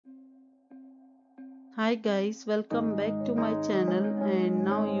Hi guys, welcome back to my channel and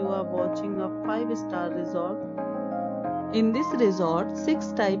now you are watching a 5-star resort. In this resort,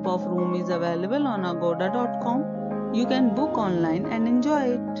 6 type of room is available on agoda.com. You can book online and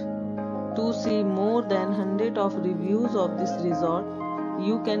enjoy it. To see more than 100 of reviews of this resort,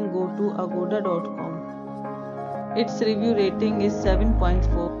 you can go to agoda.com. Its review rating is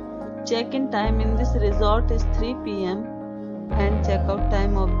 7.4. Check-in time in this resort is 3 p.m. and checkout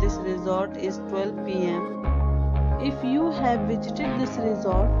time of this resort is 12 p.m. If you have visited this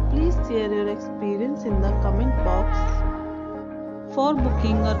resort, please share your experience in the comment box. For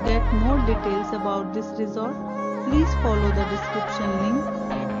booking or get more details about this resort, please follow the description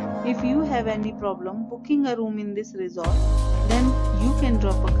link. If you have any problem booking a room in this resort, then you can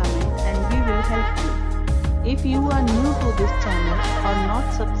drop a comment and we will help you. If you are new to this channel or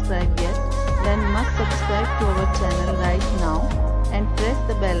not subscribed yet, then must subscribe to our channel right now and press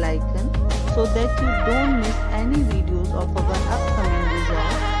the bell icon so that you don't miss any videos of our upcoming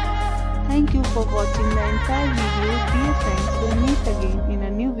resort. Thank you for watching the entire video. Dear friends, we'll meet again in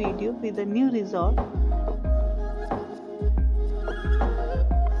a new video with a new resort.